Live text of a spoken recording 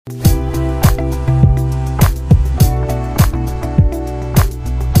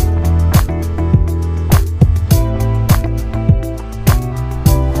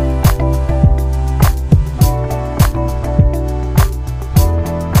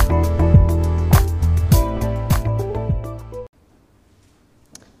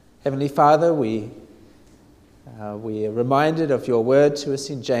Heavenly Father, we are reminded of your word to us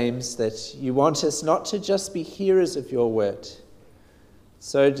in James that you want us not to just be hearers of your word,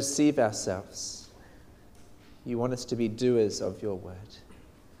 so deceive ourselves. You want us to be doers of your word.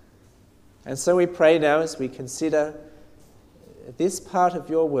 And so we pray now as we consider this part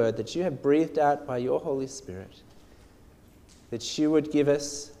of your word that you have breathed out by your Holy Spirit, that you would give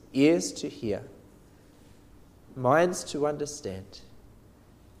us ears to hear, minds to understand,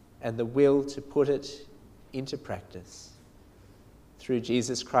 and the will to put it into practice. Through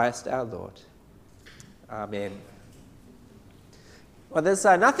Jesus Christ our Lord. Amen. Well, there's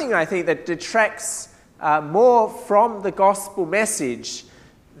nothing, I think, that detracts more from the gospel message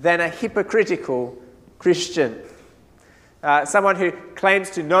than a hypocritical Christian. Someone who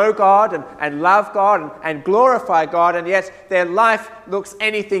claims to know God and love God and glorify God, and yet their life looks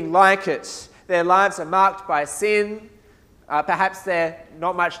anything like it. Their lives are marked by sin. Perhaps they're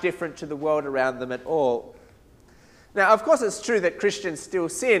not much different to the world around them at all. Now, of course, it's true that Christians still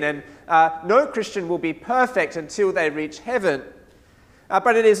sin, and no Christian will be perfect until they reach heaven.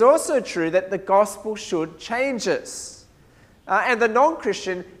 But it is also true that the gospel should change us. And the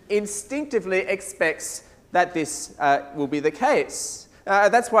non-Christian instinctively expects that this will be the case.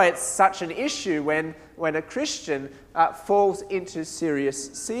 That's why it's such an issue when a Christian falls into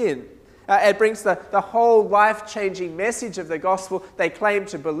serious sin. It brings the whole life-changing message of the gospel they claim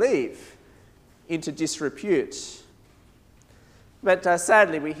to believe into disrepute. But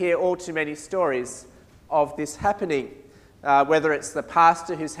sadly, we hear all too many stories of this happening, whether it's the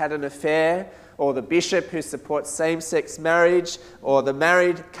pastor who's had an affair, or the bishop who supports same-sex marriage, or the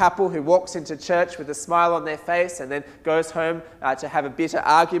married couple who walks into church with a smile on their face and then goes home to have a bitter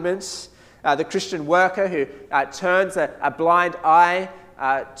argument, the Christian worker who turns a blind eye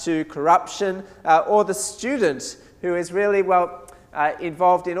to corruption, or the student who is really,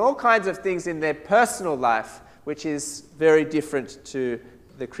 involved in all kinds of things in their personal life, which is very different to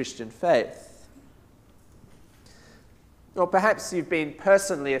the Christian faith. Or perhaps you've been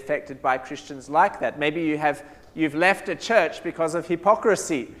personally affected by Christians like that. Maybe you've left a church because of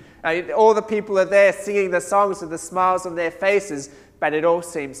hypocrisy. All the people are there singing the songs with the smiles on their faces, but it all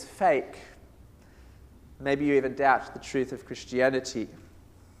seems fake. Maybe you even doubt the truth of Christianity.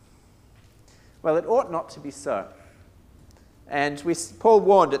 Well, it ought not to be so. And Paul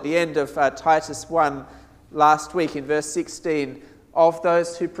warned at the end of Titus 1 last week in verse 16 of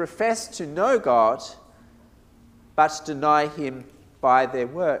those who profess to know God but deny him by their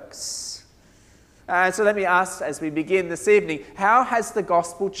works. So let me ask as we begin this evening, how has the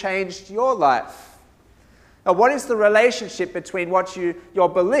gospel changed your life? What is the relationship between your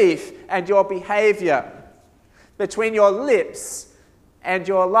belief and your behavior? Between your lips and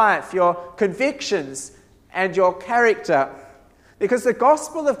your life, your convictions and your character? Because the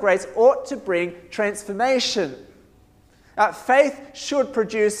gospel of grace ought to bring transformation. Faith should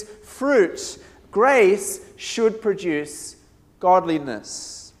produce fruit. Grace should produce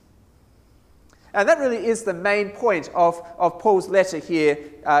godliness. And that really is the main point of Paul's letter here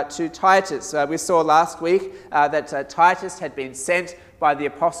to Titus. We saw last week that Titus had been sent by the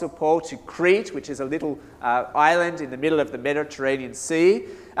Apostle Paul to Crete, which is a little island in the middle of the Mediterranean Sea.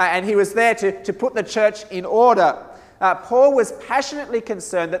 And he was there to put the church in order. Paul was passionately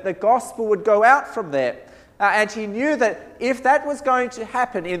concerned that the gospel would go out from there. And he knew that if that was going to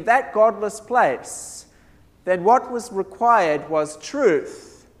happen in that godless place, then what was required was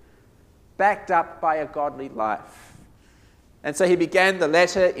truth, backed up by a godly life. And so he began the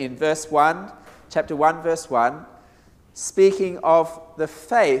letter in chapter 1, verse 1, speaking of the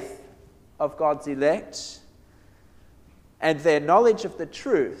faith of God's elect and their knowledge of the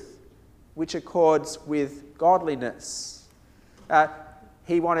truth, which accords with godliness.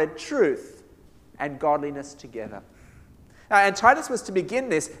 He wanted truth and godliness together. And Titus was to begin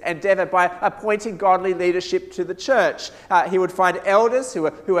this endeavour by appointing godly leadership to the church. He would find elders who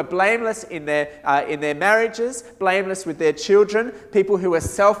were blameless in their marriages, blameless with their children, people who were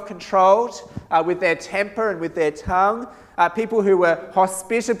self-controlled with their temper and with their tongue, people who were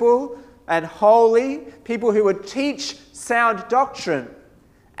hospitable and holy, people who would teach sound doctrine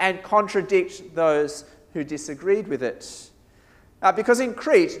and contradict those who disagreed with it. Because in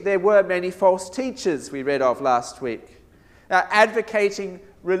Crete there were many false teachers we read of last week, advocating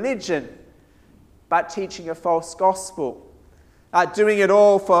religion but teaching a false gospel, doing it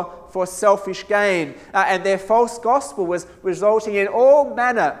all for selfish gain, and their false gospel was resulting in all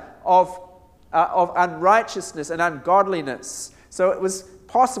manner of unrighteousness and ungodliness. So it was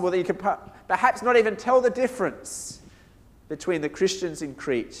possible that you could perhaps not even tell the difference between the Christians in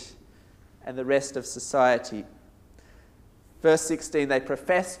Crete and the rest of society. Verse 16, they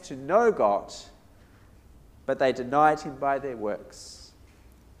professed to know God, but they denied him by their works.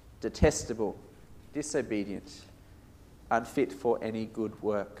 Detestable, disobedient, unfit for any good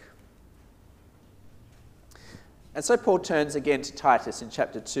work. And so Paul turns again to Titus in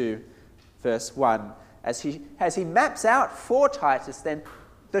chapter 2, verse 1, as he maps out for Titus then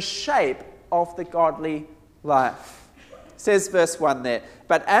the shape of the godly life. It says verse 1 there,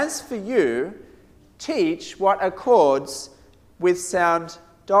 "But as for you, teach what accords with sound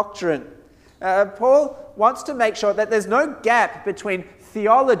doctrine." Paul wants to make sure that there's no gap between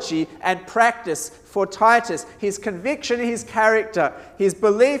theology and practice for Titus. His conviction, his character, his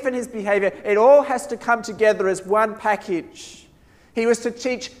belief and his behavior, it all has to come together as one package. He was to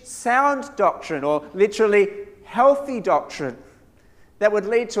teach sound doctrine, or literally healthy doctrine, that would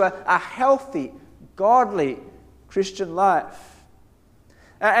lead to a healthy, godly Christian life.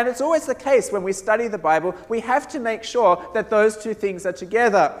 And it's always the case when we study the Bible, we have to make sure that those two things are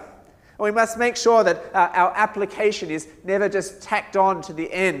together. We must make sure that our application is never just tacked on to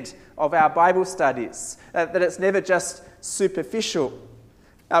the end of our Bible studies, that it's never just superficial.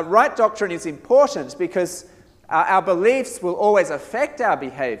 Right doctrine is important because our beliefs will always affect our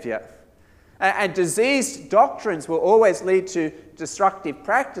behavior, and diseased doctrines will always lead to destructive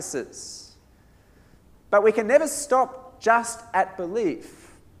practices. But we can never stop just at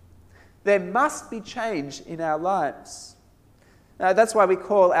belief. There must be change in our lives. That's why we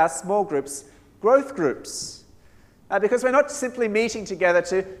call our small groups growth groups, because we're not simply meeting together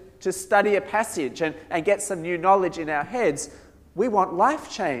to study a passage and get some new knowledge in our heads. We want life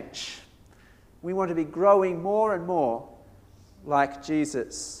change. We want to be growing more and more like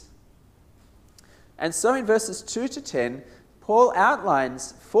Jesus. And so in verses 2 to 10, Paul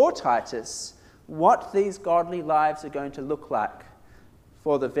outlines for Titus what these godly lives are going to look like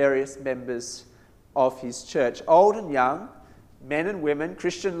for the various members of his church, old and young, men and women,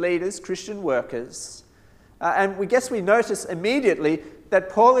 Christian leaders, Christian workers. And we notice immediately that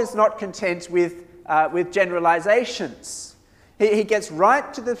Paul is not content with generalizations. He gets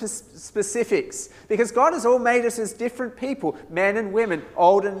right to the specifics, because God has all made us as different people, men and women,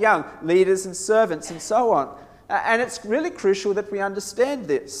 old and young, leaders and servants, and so on. And it's really crucial that we understand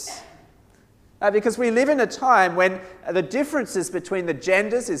this. Because we live in a time when the differences between the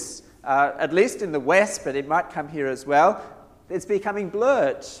genders is, at least in the West, but it might come here as well, it's becoming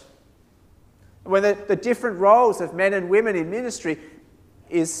blurred. When the different roles of men and women in ministry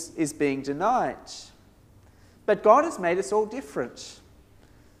is being denied. But God has made us all different.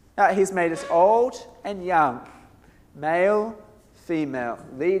 He's made us old and young, male, female,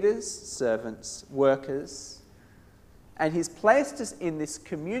 leaders, servants, workers. And he's placed us in this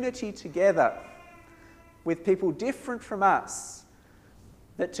community together with people different from us,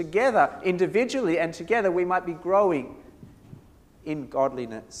 that together, individually and together, we might be growing in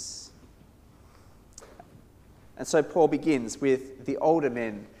godliness. And so Paul begins with the older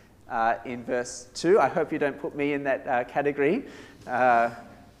men in verse 2. I hope you don't put me in that category. A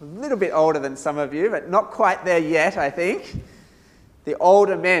little bit older than some of you, but not quite there yet, I think. The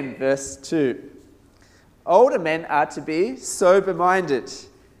older men, verse 2. Older men are to be sober-minded,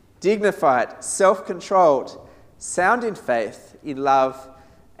 dignified, self-controlled, sound in faith, in love,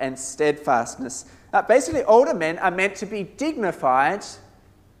 and steadfastness. Basically, older men are meant to be dignified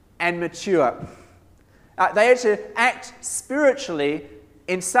and mature. They are to act spiritually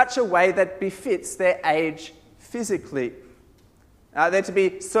in such a way that befits their age physically. They're to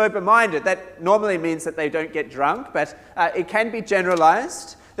be sober-minded. That normally means that they don't get drunk, but it can be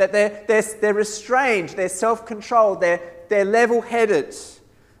generalized, that they're restrained, they're self-controlled, they're level-headed.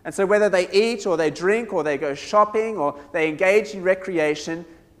 And so whether they eat or they drink or they go shopping or they engage in recreation,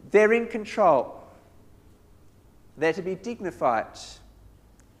 they're in control. They're to be dignified.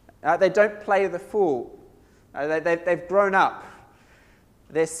 They don't play the fool. They've grown up.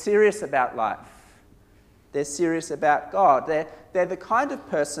 They're serious about life. They're serious about God. They're the kind of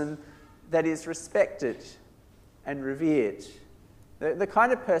person that is respected and revered. They're the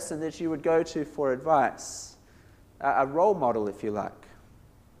kind of person that you would go to for advice. A role model, if you like.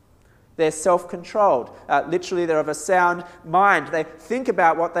 They're self-controlled. Literally, they're of a sound mind. They think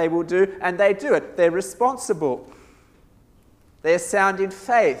about what they will do, and they do it. They're responsible. They're sound in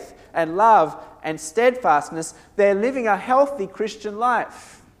faith and love and steadfastness. They're living a healthy Christian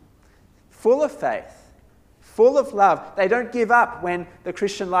life, full of faith, full of love. They don't give up when the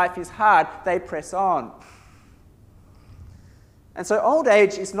Christian life is hard. They press on. And so old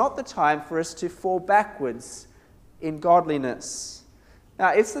age is not the time for us to fall backwards in godliness. Now,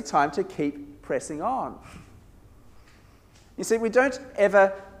 it's the time to keep pressing on. You see, we don't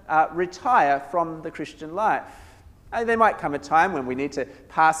ever retire from the Christian life. And there might come a time when we need to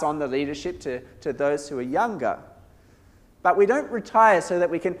pass on the leadership to those who are younger. But we don't retire so that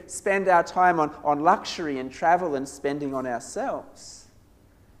we can spend our time on luxury and travel and spending on ourselves.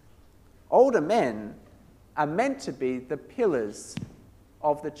 Older men are meant to be the pillars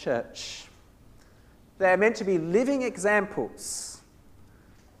of the church. They are meant to be living examples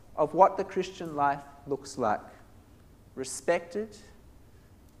of what the Christian life looks like. Respected,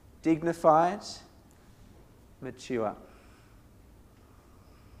 dignified, mature.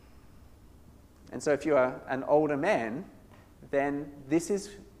 And so if you are an older man, then this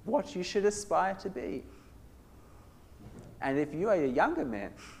is what you should aspire to be. And if you are a younger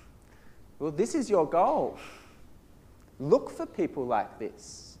man, well, this is your goal. Look for people like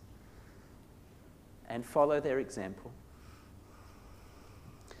this and follow their example.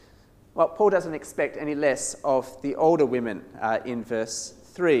 Well, Paul doesn't expect any less of the older women in verse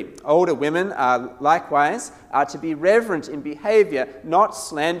 3. Older women are likewise to be reverent in behaviour, not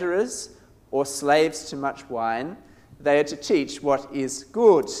slanderers or slaves to much wine. They are to teach what is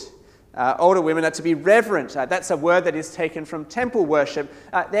good. Older women are to be reverent. That's a word that is taken from temple worship.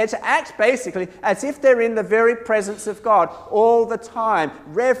 They're to act basically as if they're in the very presence of God all the time.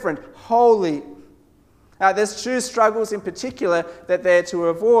 Reverent, holy. There's two struggles in particular that they're to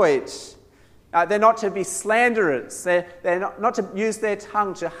avoid. They're not to be slanderers. They're not to use their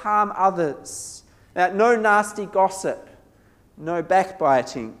tongue to harm others. No nasty gossip. No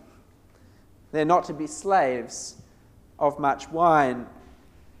backbiting. They're not to be slaves of much wine.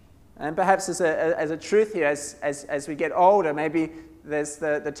 And perhaps as a truth here, as we get older, maybe there's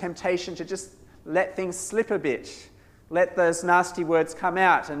the temptation to just let things slip a bit. Let those nasty words come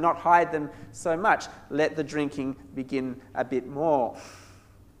out and not hide them so much. Let the drinking begin a bit more.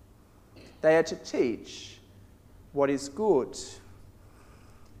 They are to teach what is good.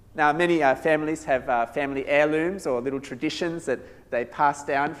 Now, many families have family heirlooms or little traditions that they pass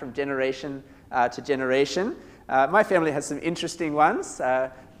down from generation to generation. My family has some interesting ones.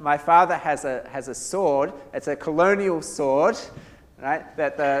 My father has a sword. It's a colonial sword, right,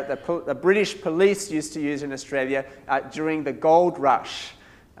 that the British police used to use in Australia during the gold rush.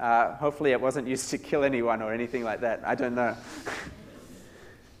 Hopefully it wasn't used to kill anyone or anything like that. I don't know.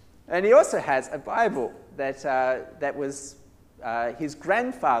 And he also has a Bible that was his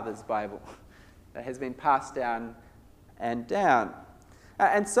grandfather's Bible that has been passed down and down.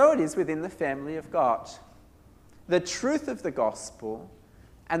 And so it is within the family of God. The truth of the gospel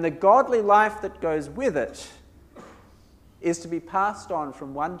and the godly life that goes with it is to be passed on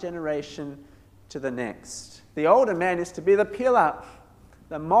from one generation to the next. The older man is to be the pillar,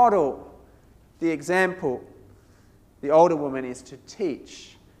 the model, the example. The older woman is to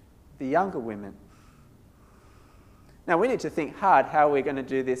teach the younger women. Now, we need to think hard how we're going to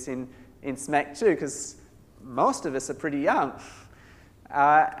do this in SMAC 2, because most of us are pretty young.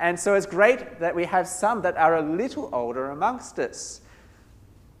 And so it's great that we have some that are a little older amongst us.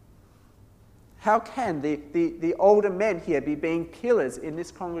 How can the older men here be being pillars in this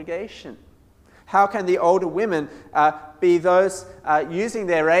congregation? How can the older women be those using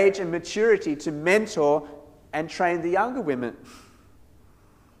their age and maturity to mentor and train the younger women?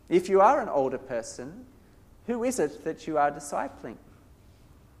 If you are an older person, who is it that you are discipling?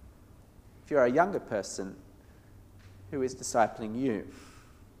 If you're a younger person, who is discipling you?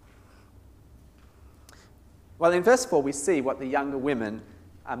 Well, in verse 4, we see what the younger women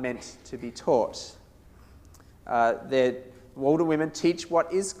are meant to be taught. The older women teach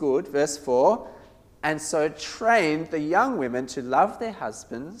what is good, verse 4, and so train the young women to love their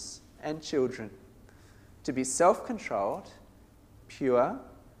husbands and children, to be self-controlled, pure,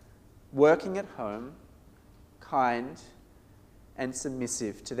 working at home, kind, and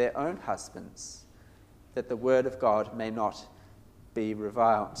submissive to their own husbands, that the word of God may not be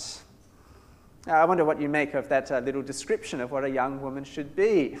reviled. Now, I wonder what you make of that little description of what a young woman should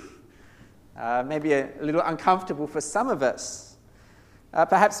be. Maybe a little uncomfortable for some of us.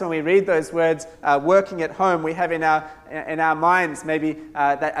 Perhaps when we read those words, working at home, we have in our minds maybe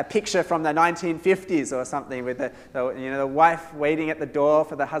a picture from the 1950s or something with the wife waiting at the door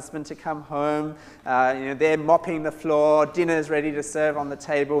for the husband to come home. They're mopping the floor, dinner's ready to serve on the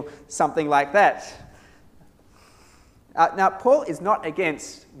table, something like that. Now, Paul is not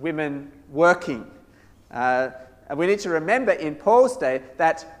against women working. We need to remember in Paul's day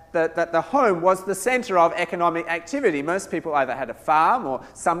that the home was the centre of economic activity. Most people either had a farm or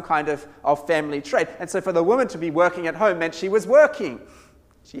some kind of family trade. And so for the woman to be working at home meant she was working.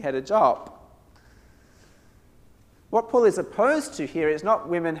 She had a job. What Paul is opposed to here is not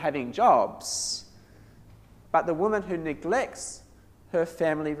women having jobs, but the woman who neglects her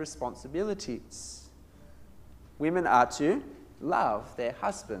family responsibilities. women are to love their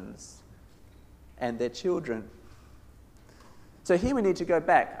husbands and their children. So here we need to go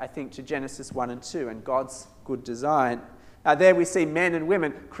back, I think, to Genesis 1 and 2 and God's good design. There we see men and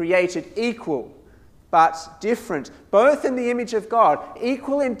women created equal but different, both in the image of God,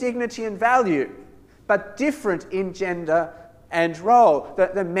 equal in dignity and value, but different in gender and role.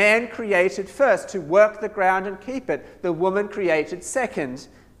 The man created first to work the ground and keep it. The woman created second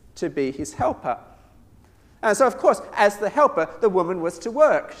to be his helper. And so, of course, as the helper, the woman was to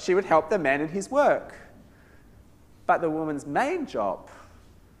work. She would help the man in his work. But the woman's main job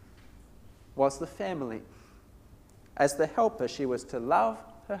was the family. As the helper, she was to love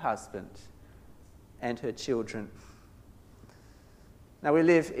her husband and her children. Now, we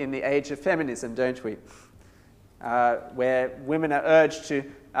live in the age of feminism, don't we? Where women are urged to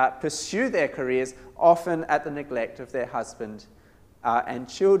pursue their careers, often at the neglect of their husband and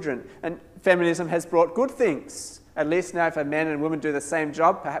children. And feminism has brought good things. At least now if a man and a woman do the same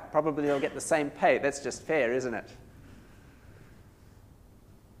job, probably they'll get the same pay. That's just fair, isn't it?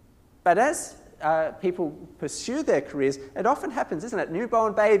 But as people pursue their careers, it often happens, isn't it?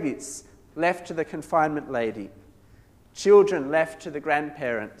 Newborn babies left to the confinement lady, children left to the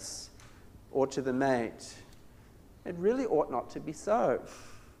grandparents or to the maid. It really ought not to be so.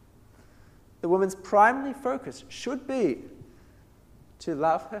 The woman's primary focus should be to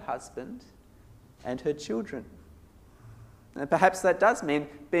love her husband and her children. And perhaps that does mean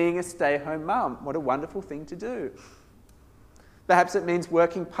being a stay-at-home mum. What a wonderful thing to do. Perhaps it means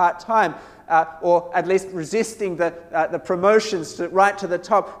working part-time, or at least resisting the promotions right to the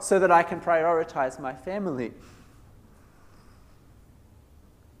top so that I can prioritize my family.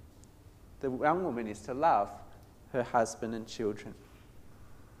 The young woman is to love her husband and children.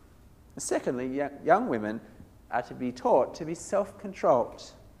 Secondly, young women are to be taught to be self-controlled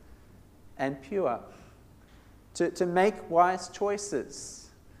and pure, to make wise choices,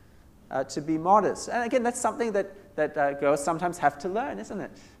 to be modest. And again, that's something that girls sometimes have to learn, isn't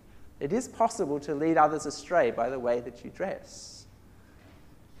it? It is possible to lead others astray by the way that you dress.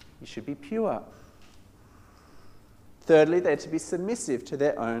 You should be pure. Thirdly, they're to be submissive to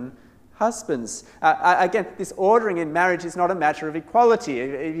their own husbands. Again, this ordering in marriage is not a matter of equality.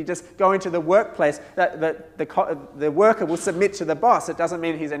 If you just go into the workplace, the worker will submit to the boss. It doesn't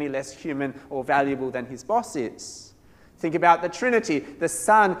mean he's any less human or valuable than his boss is. Think about the Trinity. The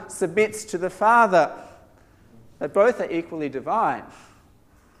Son submits to the Father. But both are equally divine.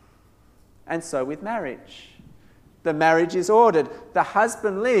 And so with marriage. The marriage is ordered. The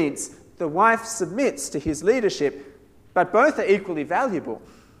husband leads. The wife submits to his leadership. But both are equally valuable.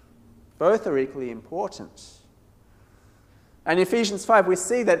 Both are equally important. And in Ephesians 5, we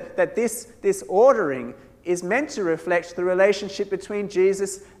see that this ordering is meant to reflect the relationship between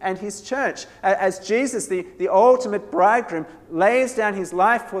Jesus and his church. As Jesus, the ultimate bridegroom, lays down his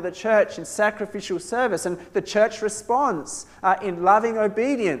life for the church in sacrificial service, and the church responds in loving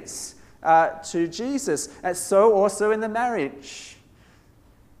obedience to Jesus, and so also in the marriage.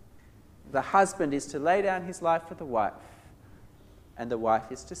 The husband is to lay down his life for the wife, and the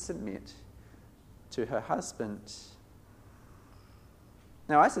wife is to submit to her husband.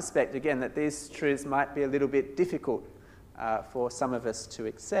 Now, I suspect, again, that these truths might be a little bit difficult for some of us to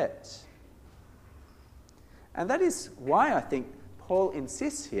accept. And that is why I think Paul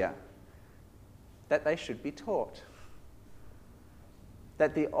insists here that they should be taught.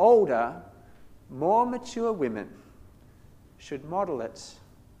 That the older, more mature women should model it,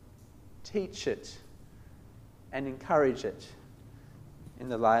 teach it, and encourage it in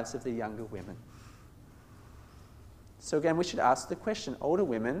the lives of the younger women. So again, we should ask the question, older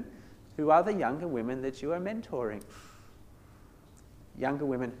women, who are the younger women that you are mentoring? Younger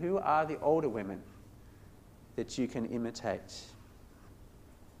women, who are the older women that you can imitate?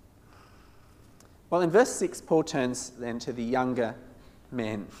 Well, in verse 6, Paul turns then to the younger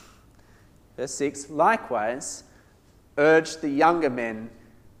men. Verse 6, likewise, urge the younger men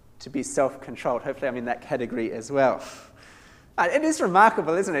to be self-controlled. Hopefully I'm in that category as well. It is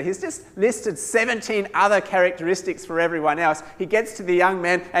remarkable, isn't it? He's just listed 17 other characteristics for everyone else. He gets to the young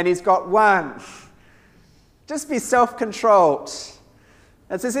man and he's got one. Just be self-controlled.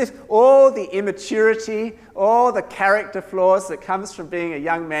 It's as if all the immaturity, all the character flaws that comes from being a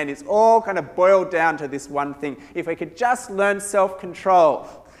young man is all kind of boiled down to this one thing. If we could just learn self-control,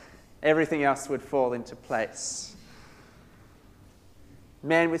 everything else would fall into place.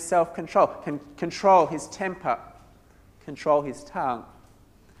 Man with self-control can control his temper, control his tongue.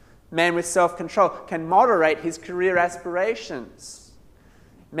 Man with self-control can moderate his career aspirations.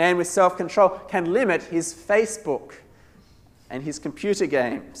 Man with self-control can limit his Facebook and his computer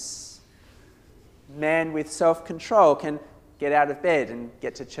games. man with self-control can get out of bed and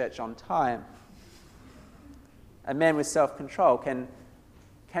get to church on time. A man with self-control can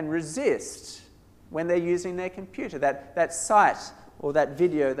resist when they're using their computer, that site or that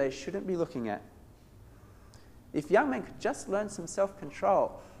video they shouldn't be looking at. If young men could just learn some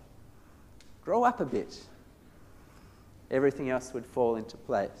self-control, grow up a bit, everything else would fall into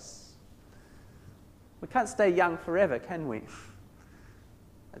place. We can't stay young forever, can we?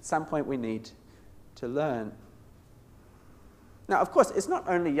 At some point we need to learn. Now, of course, it's not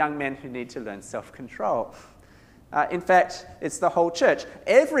only young men who need to learn self-control. In fact, it's the whole church.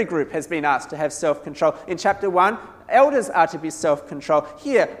 Every group has been asked to have self-control. In chapter 1, elders are to be self-controlled.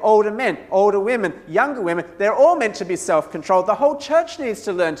 Here, older men, older women, younger women, they're all meant to be self-controlled. The whole church needs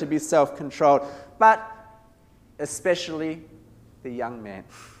to learn to be self-controlled, but especially the young men.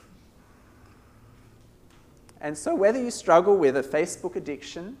 And so whether you struggle with a Facebook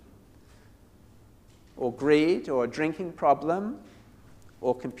addiction, or greed, or a drinking problem,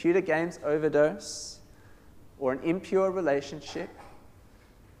 or computer games overdose, or an impure relationship,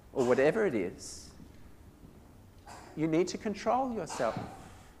 or whatever it is, you need to control yourself.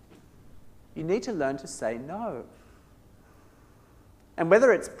 You need to learn to say no. And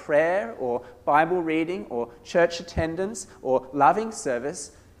whether it's prayer, or Bible reading, or church attendance, or loving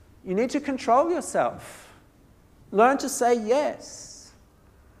service, you need to control yourself. Learn to say yes.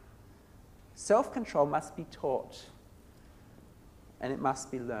 Self-control must be taught, and it must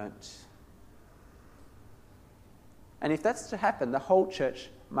be learnt. And if that's to happen, the whole church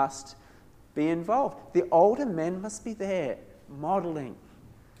must be involved. The older men must be there, modelling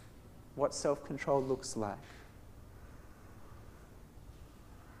what self-control looks like.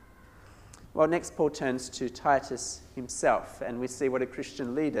 Well, next Paul turns to Titus himself, and we see what a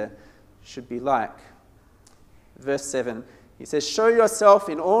Christian leader should be like. Verse 7, he says, "Show yourself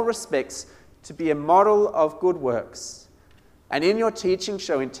in all respects to be a model of good works, and in your teaching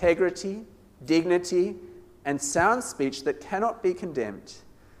show integrity, dignity, and sound speech that cannot be condemned,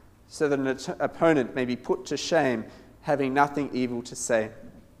 so that an opponent may be put to shame, having nothing evil to say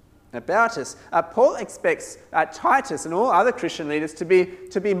about us." Paul expects Titus and all other Christian leaders to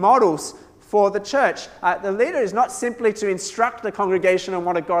be models for the church. The leader is not simply to instruct the congregation on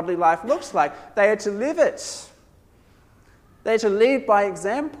what a godly life looks like. They are to live it. They are to lead by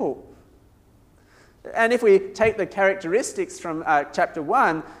example. And if we take the characteristics from chapter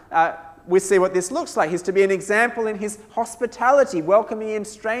 1, we see what this looks like. He's to be an example in his hospitality, welcoming in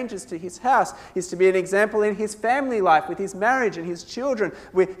strangers to his house. He's to be an example in his family life, with his marriage and his children.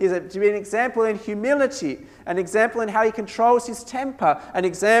 He's to be an example in humility, an example in how he controls his temper, an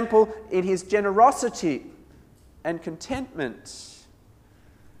example in his generosity and contentment.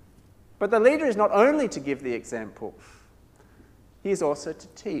 But the leader is not only to give the example, he is also to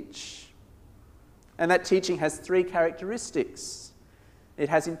teach. And that teaching has 3 characteristics. It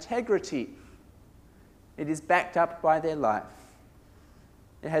has integrity. It is backed up by their life.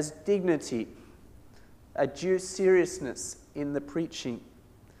 It has dignity, a due seriousness in the preaching,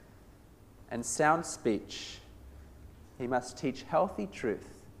 and sound speech. He must teach healthy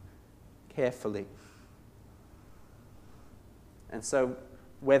truth carefully. And so,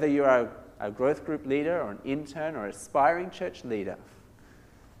 whether you are a growth group leader or an intern or aspiring church leader,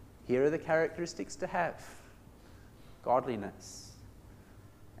 here are the characteristics to have: godliness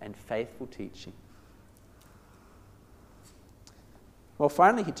and faithful teaching. Well,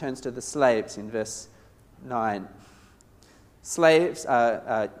 finally, he turns to the slaves in verse 9. Slaves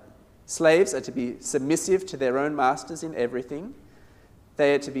are to be submissive to their own masters in everything.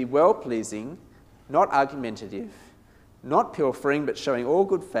 They are to be well-pleasing, not argumentative, not pilfering, but showing all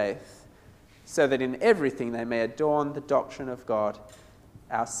good faith, so that in everything they may adorn the doctrine of God,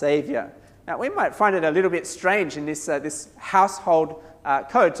 our Saviour. Now, we might find it a little bit strange in this household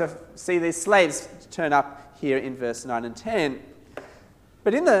code to see these slaves turn up here in verse 9 and 10.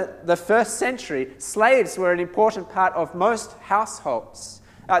 But in the first century, slaves were an important part of most households.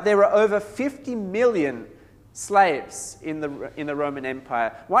 There were over 50 million slaves in the Roman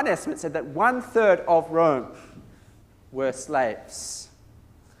Empire. One estimate said that 1/3 of Rome were slaves.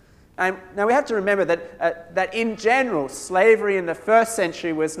 And now we have to remember that in general, slavery in the first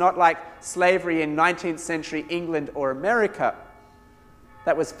century was not like slavery in 19th century England or America.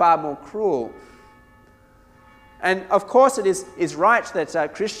 That was far more cruel. And of course it is right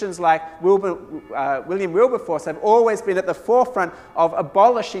that Christians like William Wilberforce have always been at the forefront of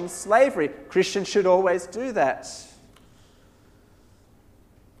abolishing slavery. Christians should always do that.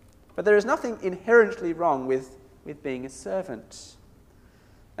 But there is nothing inherently wrong with being a servant.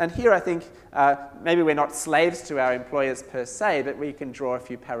 And here I think maybe we're not slaves to our employers per se, but we can draw a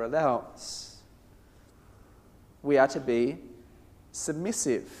few parallels. we are to be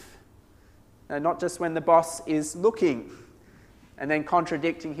submissive. And not just when the boss is looking and then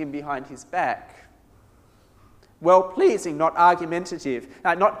contradicting him behind his back. Well-pleasing, not argumentative,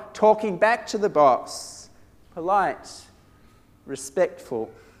 not talking back to the boss. Polite,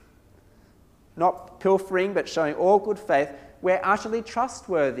 respectful. Not pilfering, but showing all good faith. We're utterly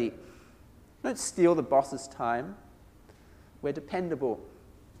trustworthy. Don't steal the boss's time. We're dependable.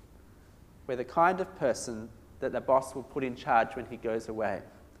 We're the kind of person that the boss will put in charge when he goes away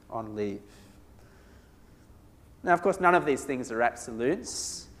on leave. Now, of course, none of these things are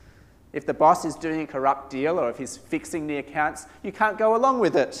absolutes. If the boss is doing a corrupt deal or if he's fixing the accounts, you can't go along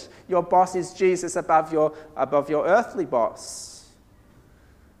with it. Your boss is Jesus above your earthly boss.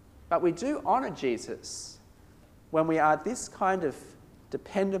 But we do honour Jesus when we are this kind of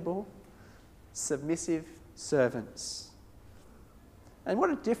dependable, submissive servants. And what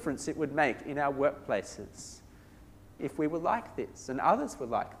a difference it would make in our workplaces if we were like this and others were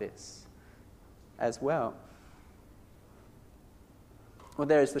like this as well. Well,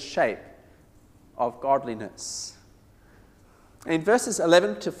 there is the shape of godliness. In verses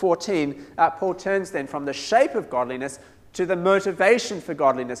 11 to 14, Paul turns then from the shape of godliness to the motivation for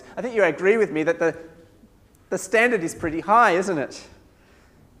godliness. I think you agree with me that the standard is pretty high, isn't it?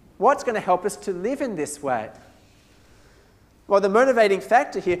 What's going to help us to live in this way? Well, the motivating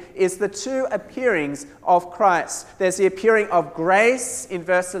factor here is the two appearings of Christ. There's the appearing of grace in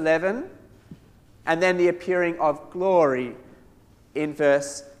verse 11, and then the appearing of glory in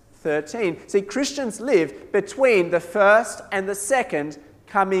verse 13. See, Christians live between the first and the second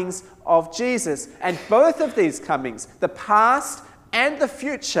comings of Jesus. And both of these comings, the past and the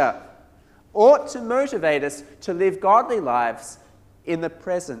future, ought to motivate us to live godly lives in the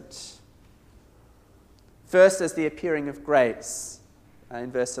present. First, as the appearing of grace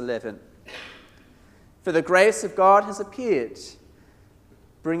in verse 11. For the grace of God has appeared,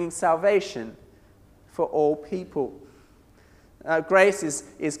 bringing salvation for all people. Grace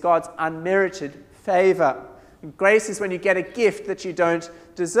is God's unmerited favour. Grace is when you get a gift that you don't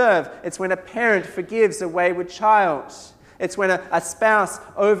deserve. It's when a parent forgives a wayward child. It's when a spouse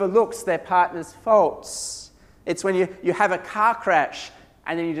overlooks their partner's faults. It's when you have a car crash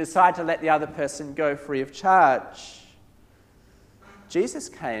and then you decide to let the other person go free of charge. Jesus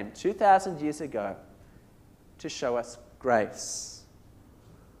came 2,000 years ago to show us grace.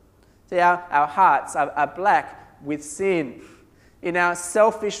 See, our hearts are black with sin. In our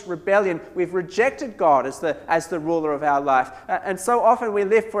selfish rebellion, we've rejected God as the ruler of our life. And so often we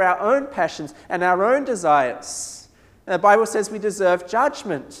live for our own passions and our own desires. And the Bible says we deserve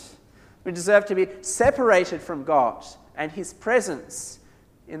judgment. We deserve to be separated from God and his presence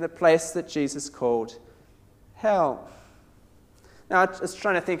in the place that Jesus called hell. Now, I was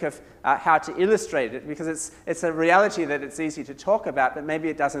trying to think of how to illustrate it, because it's a reality that it's easy to talk about, but maybe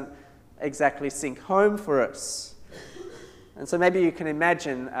it doesn't exactly sink home for us. And so maybe you can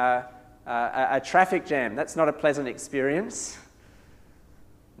imagine a traffic jam. That's not a pleasant experience.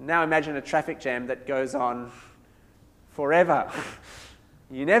 Now imagine a traffic jam that goes on forever.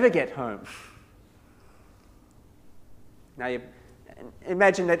 You never get home. Now you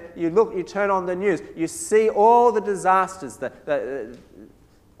imagine that you turn on the news, you see all the disasters,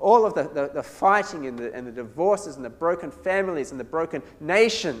 all of the fighting and the divorces and the broken families and the broken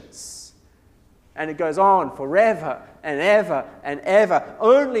nations. And it goes on forever and ever and ever.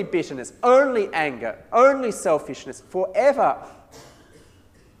 Only bitterness, only anger, only selfishness, forever.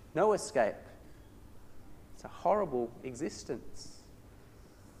 No escape. It's a horrible existence.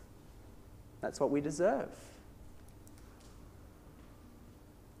 That's what we deserve.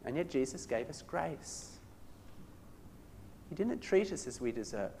 And yet Jesus gave us grace. He didn't treat us as we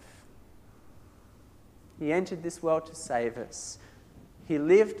deserve. He entered this world to save us. He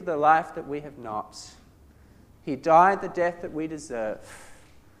lived the life that we have not. He died the death that we deserve.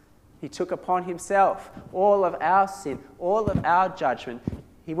 He took upon himself all of our sin, all of our judgment.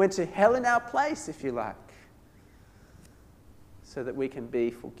 He went to hell in our place, if you like, so that we can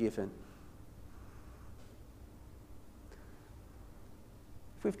be forgiven.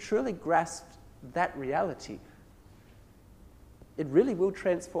 If we've truly grasped that reality, it really will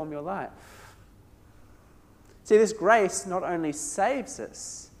transform your life. See, this grace not only saves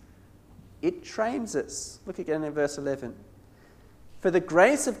us, it trains us. Look again in verse 11. For the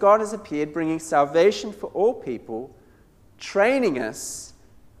grace of God has appeared, bringing salvation for all people, training us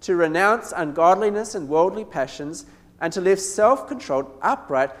to renounce ungodliness and worldly passions, and to live self-controlled,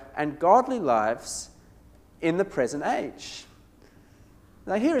 upright, and godly lives in the present age.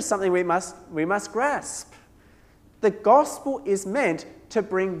 Now here is something we must grasp. The gospel is meant to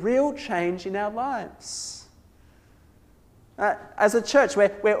bring real change in our lives. As a church,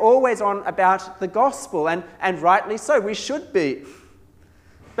 we're always on about the gospel, and rightly so, we should be.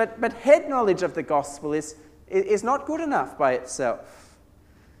 But head knowledge of the gospel is not good enough by itself.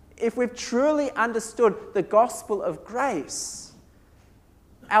 If we've truly understood the gospel of grace,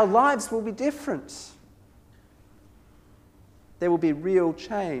 our lives will be different. There will be real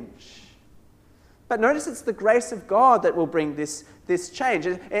change. But notice it's the grace of God that will bring this change.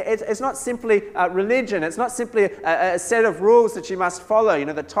 It's not simply religion. It's not simply a set of rules that you must follow,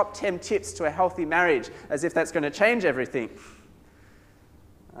 the top 10 tips to a healthy marriage, as if that's going to change everything.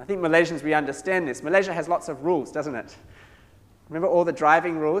 I think Malaysians, we understand this. Malaysia has lots of rules, doesn't it? Remember all the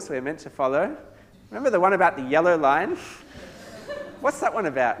driving rules we're meant to follow? Remember the one about the yellow line? What's that one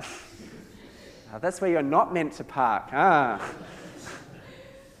about? Oh, that's where you're not meant to park.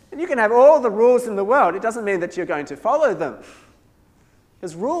 And you can have all the rules in the world. It doesn't mean that you're going to follow them.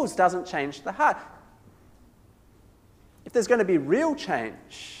 Because rules doesn't change the heart. If there's going to be real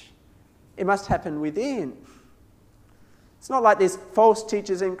change, it must happen within. It's not like these false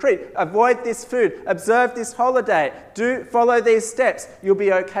teachers in Crete. Avoid this food. Observe this holiday. Follow these steps. You'll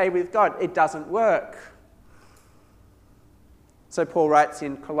be okay with God. It doesn't work. So Paul writes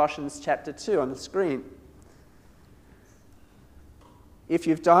in Colossians chapter 2 on the screen. If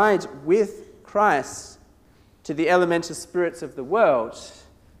you've died with Christ to the elemental spirits of the world,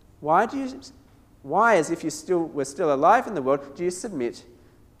 why, as if you were still alive in the world, do you submit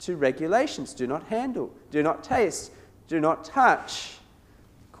to regulations? Do not handle, do not taste, do not touch,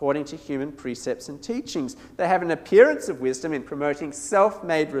 according to human precepts and teachings. They have an appearance of wisdom in promoting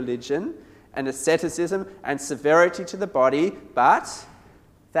self-made religion and asceticism and severity to the body, but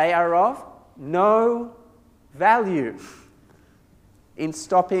they are of no value in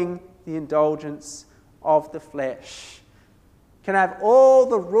stopping the indulgence of the flesh. You can have all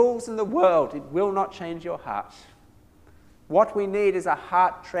the rules in the world, it will not change your heart. What we need is a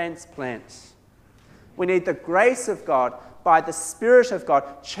heart transplant. We need the grace of God by the Spirit of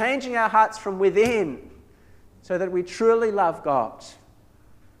God, changing our hearts from within so that we truly love God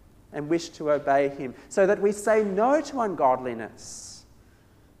and wish to obey Him, so that we say no to ungodliness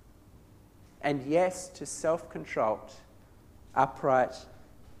and yes to self-controlled, upright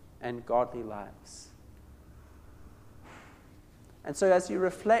and godly lives. And so as you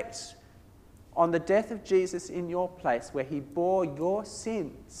reflect on the death of Jesus in your place, where He bore your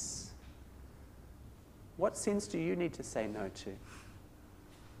sins, what sins do you need to say no to?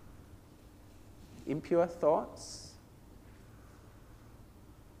 Impure thoughts?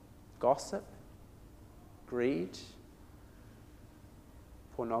 Gossip? Greed?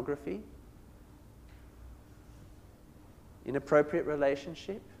 Pornography? Inappropriate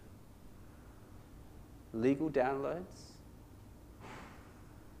relationship? Legal downloads?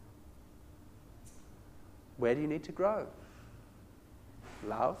 Where do you need to grow?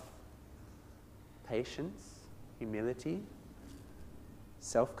 Love? Patience? Humility?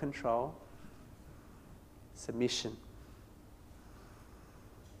 Self-control? Submission?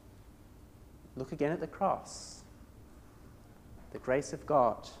 Look again at the cross. The grace of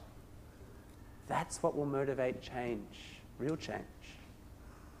God. That's what will motivate change. Real change.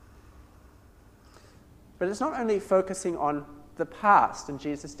 But it's not only focusing on the past and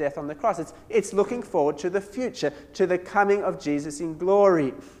Jesus' death on the cross. It's looking forward to the future, to the coming of Jesus in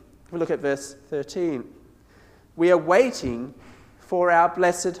glory. We look at verse 13. We are waiting for our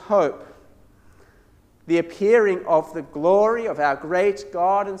blessed hope, the appearing of the glory of our great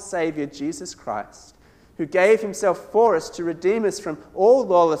God and Saviour, Jesus Christ, who gave Himself for us to redeem us from all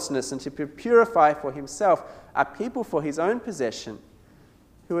lawlessness and to purify for Himself a people for His own possession,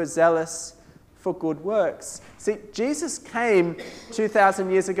 who are zealous for good works. See, Jesus came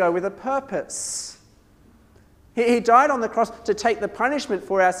 2,000 years ago with a purpose. He died on the cross to take the punishment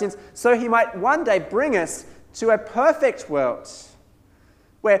for our sins so He might one day bring us to a perfect world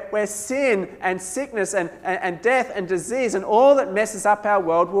where sin and sickness and death and disease and all that messes up our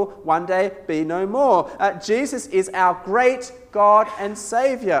world will one day be no more. Jesus is our great God and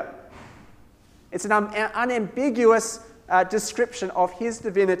Saviour. It's an unambiguous description of His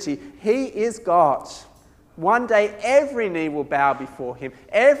divinity. He is God. One day every knee will bow before Him.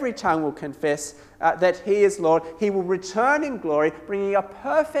 Every tongue will confess that He is Lord. He will return in glory, bringing a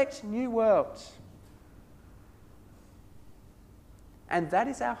perfect new world. And that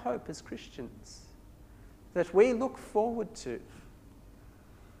is our hope as Christians, that we look forward to.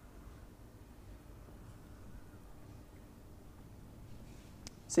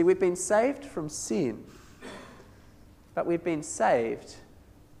 See, we've been saved from sin, but we've been saved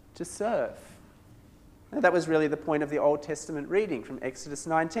to serve. And that was really the point of the Old Testament reading from Exodus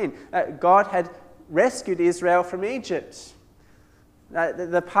 19. God had rescued Israel from Egypt.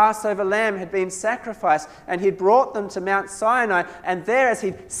 The Passover lamb had been sacrificed, and he'd brought them to Mount Sinai, and there, as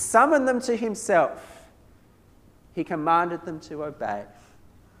he'd summoned them to himself, he commanded them to obey.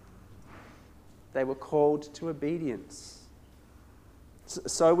 They were called to obedience.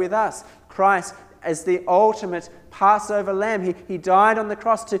 So with us, Christ, as the ultimate Passover lamb, he died on the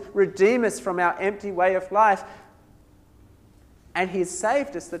cross to redeem us from our empty way of life, and he's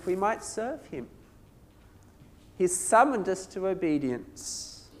saved us that we might serve him. He's summoned us to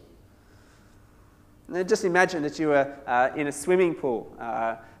obedience. Now just imagine that you were in a swimming pool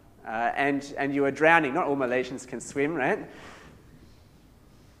and you were drowning. Not all Malaysians can swim, right?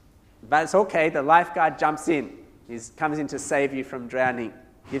 But it's okay. The lifeguard jumps in. He comes in to save you from drowning.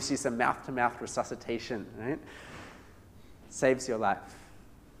 Gives you some mouth-to-mouth resuscitation, right? Saves your life.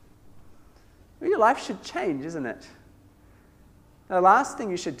 Well, your life should change, isn't it? The last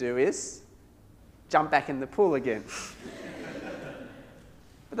thing you should do is jump back in the pool again.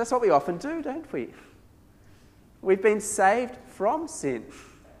 But that's what we often do, don't we? We've been saved from sin,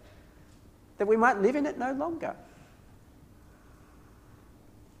 that we might live in it no longer.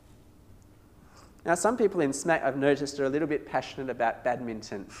 Now, some people in SMAC, I've noticed, are a little bit passionate about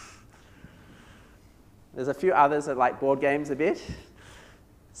badminton. There's a few others that like board games a bit.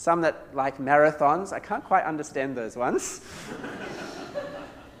 Some that like marathons. I can't quite understand those ones.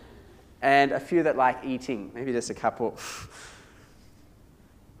 And a few that like eating, maybe just a couple.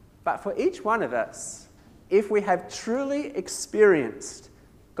 But for each one of us, if we have truly experienced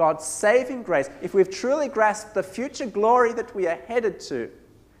God's saving grace, if we've truly grasped the future glory that we are headed to,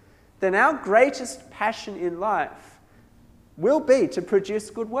 then our greatest passion in life will be to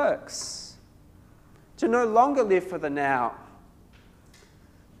produce good works, to no longer live for the now,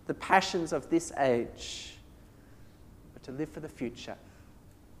 the passions of this age, but to live for the future.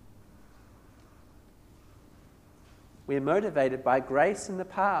 We are motivated by grace in the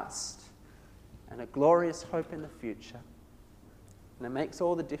past and a glorious hope in the future. And it makes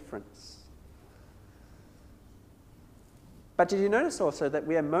all the difference. But did you notice also that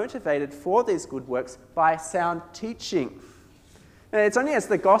we are motivated for these good works by sound teaching? And it's only as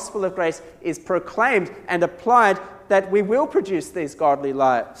the gospel of grace is proclaimed and applied that we will produce these godly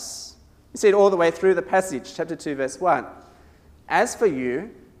lives. You see it all the way through the passage, chapter 2, verse 1. As for you,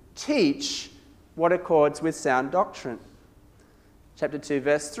 teach what accords with sound doctrine. Chapter 2,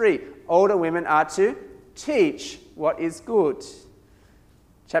 verse 3. Older women are to teach what is good.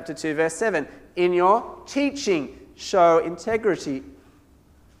 Chapter 2, verse 7. In your teaching, show integrity.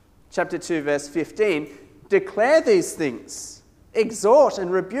 Chapter 2, verse 15. Declare these things. Exhort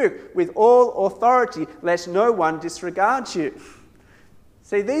and rebuke with all authority. Let no one disregard you.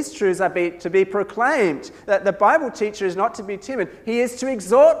 See, these truths are to be proclaimed. That the Bible teacher is not to be timid. He is to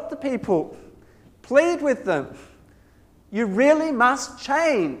exhort the people. Plead with them. You really must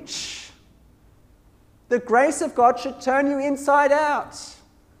change. The grace of God should turn you inside out.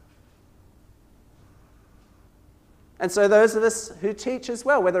 And so those of us who teach as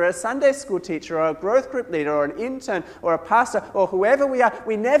well, whether a Sunday school teacher or a growth group leader or an intern or a pastor or whoever we are,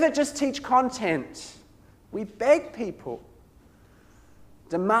 we never just teach content. We beg people,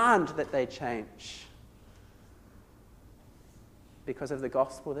 demand that they change because of the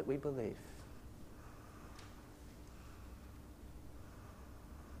gospel that we believe.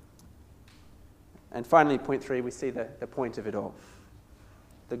 And finally, point 3, we see the point of it all.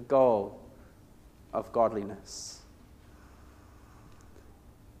 The goal of godliness.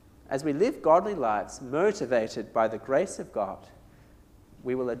 As we live godly lives, motivated by the grace of God,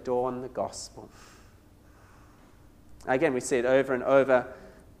 we will adorn the gospel. Again, we see it over and over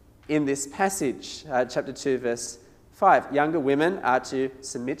in this passage, chapter 2, verse 5. Younger women are to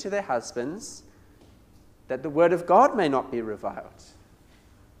submit to their husbands, that the word of God may not be reviled.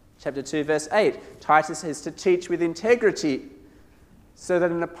 Chapter 2, verse 8. Titus is to teach with integrity, so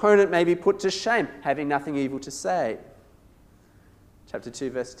that an opponent may be put to shame, having nothing evil to say. Chapter 2,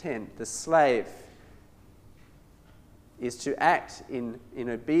 verse 10, the slave is to act in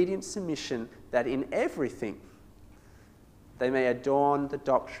obedient submission, that in everything they may adorn the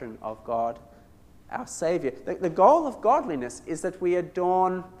doctrine of God, our Saviour. The goal of godliness is that we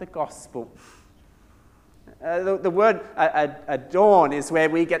adorn the gospel. The word adorn is where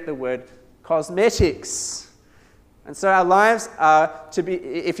we get the word cosmetics. And so our lives are to be,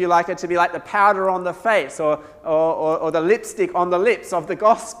 if you like, are to be like the powder on the face or the lipstick on the lips of the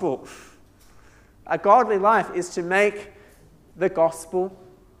gospel. A godly life is to make the gospel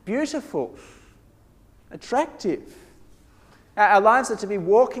beautiful, attractive. Our lives are to be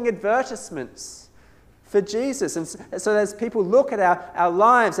walking advertisements for Jesus. And so as people look at our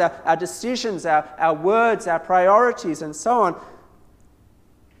lives, our decisions, our words, our priorities, and so on,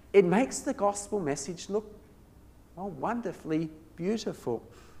 it makes the gospel message look, well, wonderfully beautiful.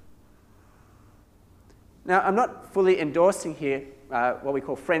 Now, I'm not fully endorsing here what we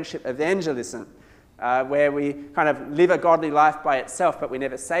call friendship evangelism, where we kind of live a godly life by itself, but we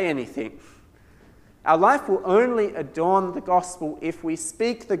never say anything. Our life will only adorn the gospel if we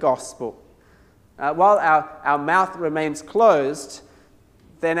speak the gospel. While our mouth remains closed,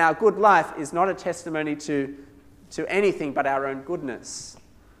 then our good life is not a testimony to anything but our own goodness.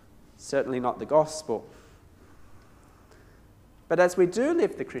 Certainly not the gospel. But as we do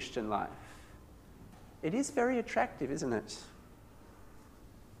live the Christian life, it is very attractive, isn't it?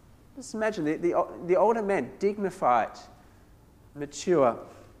 Just imagine the older men, dignified, mature.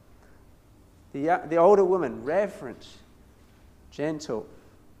 The older woman, reverent, gentle.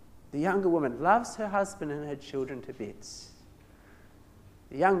 The younger woman loves her husband and her children to bits.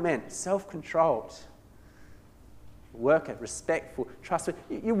 The young men, self-controlled, worker, respectful, trustworthy.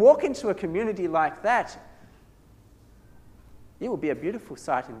 You walk into a community like that, it will be a beautiful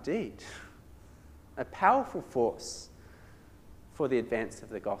sight indeed. A powerful force for the advance of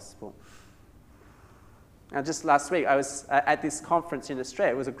the gospel. Now, just last week, I was at this conference in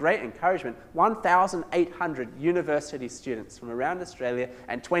Australia. It was a great encouragement. 1,800 university students from around Australia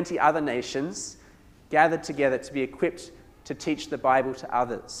and 20 other nations gathered together to be equipped to teach the Bible to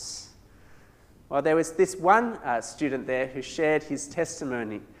others. Well, there was this one student there who shared his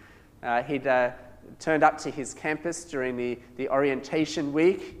testimony. He'd turned up to his campus during the orientation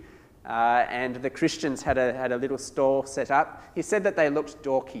week, and the Christians had a little stall set up. He said that they looked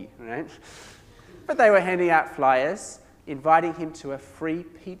dorky, right? But they were handing out flyers, inviting him to a free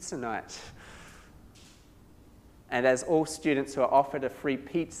pizza night. And as all students who are offered a free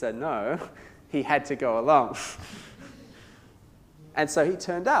pizza know, he had to go along. And so he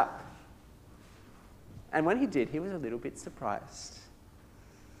turned up. And when he did, he was a little bit surprised.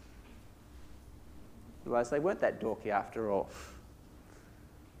 He realized they weren't that dorky after all.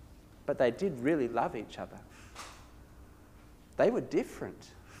 But they did really love each other. They were different.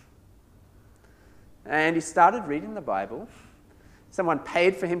 And he started reading the Bible. Someone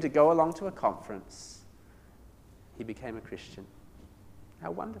paid for him to go along to a conference. He became a Christian. How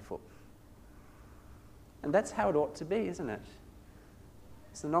wonderful. And that's how it ought to be, isn't it?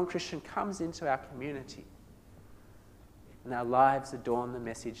 As the non-Christian comes into our community and our lives adorn the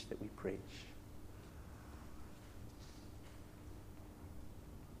message that we preach.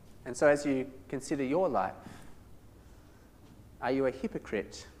 And so as you consider your life, are you a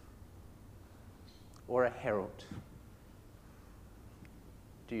hypocrite or a herald?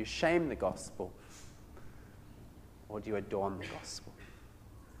 Do you shame the gospel or do you adorn the gospel?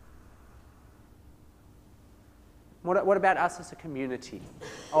 What about us as a community?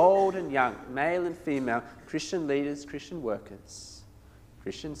 Old and young, male and female, Christian leaders, Christian workers,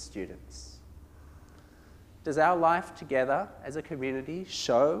 Christian students. Does our life together as a community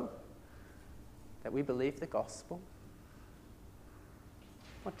show that we believe the gospel?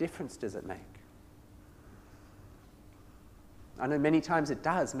 What difference does it make? I know many times it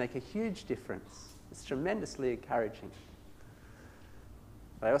does make a huge difference. It's tremendously encouraging.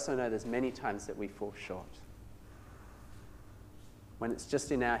 But I also know there's many times that we fall short. When it's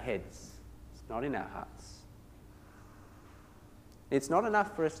just in our heads, it's not in our hearts. It's not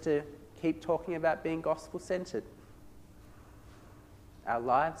enough for us to keep talking about being gospel-centered. Our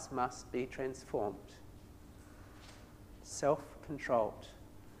lives must be transformed, self-controlled,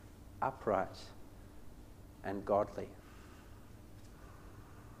 upright, and godly.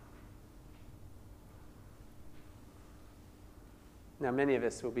 Now, many of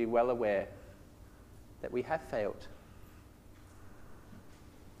us will be well aware that we have failed.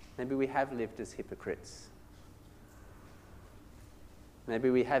 Maybe we have lived as hypocrites. Maybe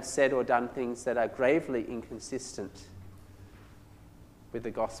we have said or done things that are gravely inconsistent with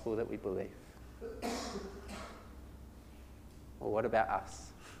the gospel that we believe. Or what about us?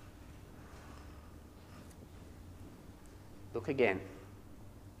 Look again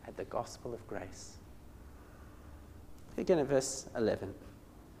at the gospel of grace. Look again at verse 11.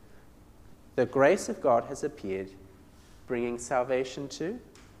 The grace of God has appeared, bringing salvation to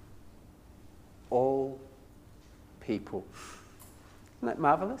all people. Isn't that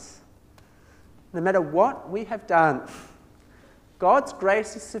marvelous? No matter what we have done, God's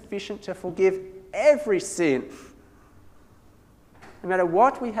grace is sufficient to forgive every sin. No matter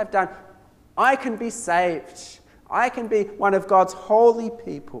what we have done, I can be saved. I can be one of God's holy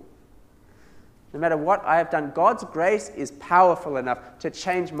people. No matter what I have done, God's grace is powerful enough to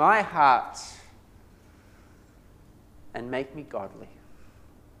change my heart and make me godly.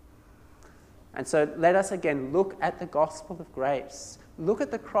 And so let us again look at the gospel of grace. Look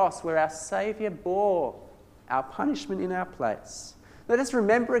at the cross where our Saviour bore our punishment in our place. Let us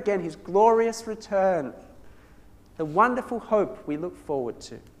remember again his glorious return, the wonderful hope we look forward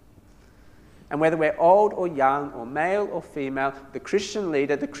to. And whether we're old or young or male or female, the Christian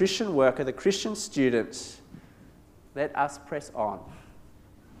leader, the Christian worker, the Christian student, let us press on,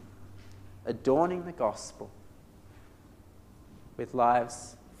 adorning the gospel with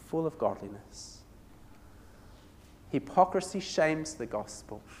lives full of godliness. Hypocrisy shames the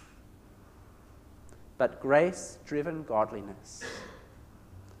gospel, but grace-driven godliness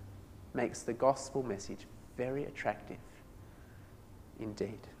makes the gospel message very attractive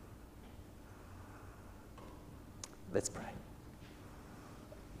indeed. Let's pray.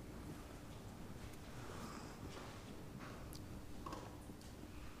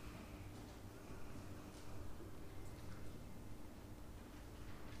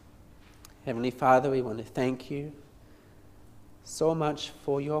 Heavenly Father, we want to thank you so much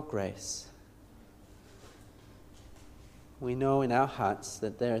for your grace. We know in our hearts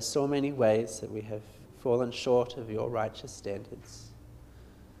that there are so many ways that we have fallen short of your righteous standards.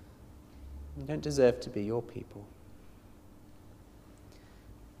 We don't deserve to be your people.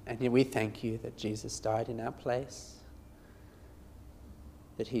 And yet we thank you that Jesus died in our place,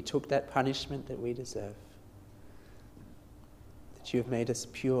 that he took that punishment that we deserve, that you have made us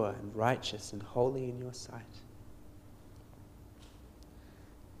pure and righteous and holy in your sight.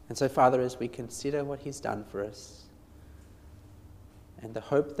 And so, Father, as we consider what he's done for us and the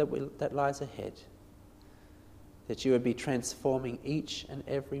hope that lies ahead, that you would be transforming each and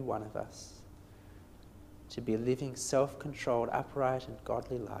every one of us to be living self-controlled, upright and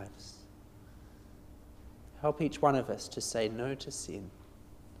godly lives. Help each one of us to say no to sin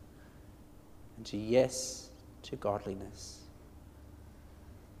and to yes to godliness.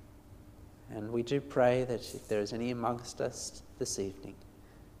 And we do pray that if there is any amongst us this evening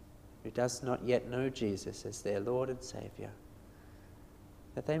who does not yet know Jesus as their Lord and Saviour,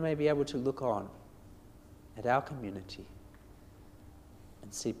 that they may be able to look on at our community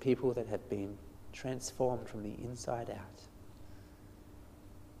and see people that have been transformed from the inside out,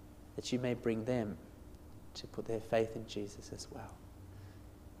 that you may bring them to put their faith in Jesus as well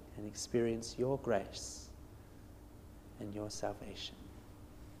and experience your grace and your salvation.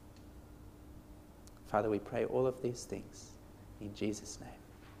 Father, we pray all of these things in Jesus'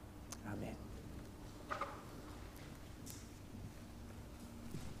 name. Amen.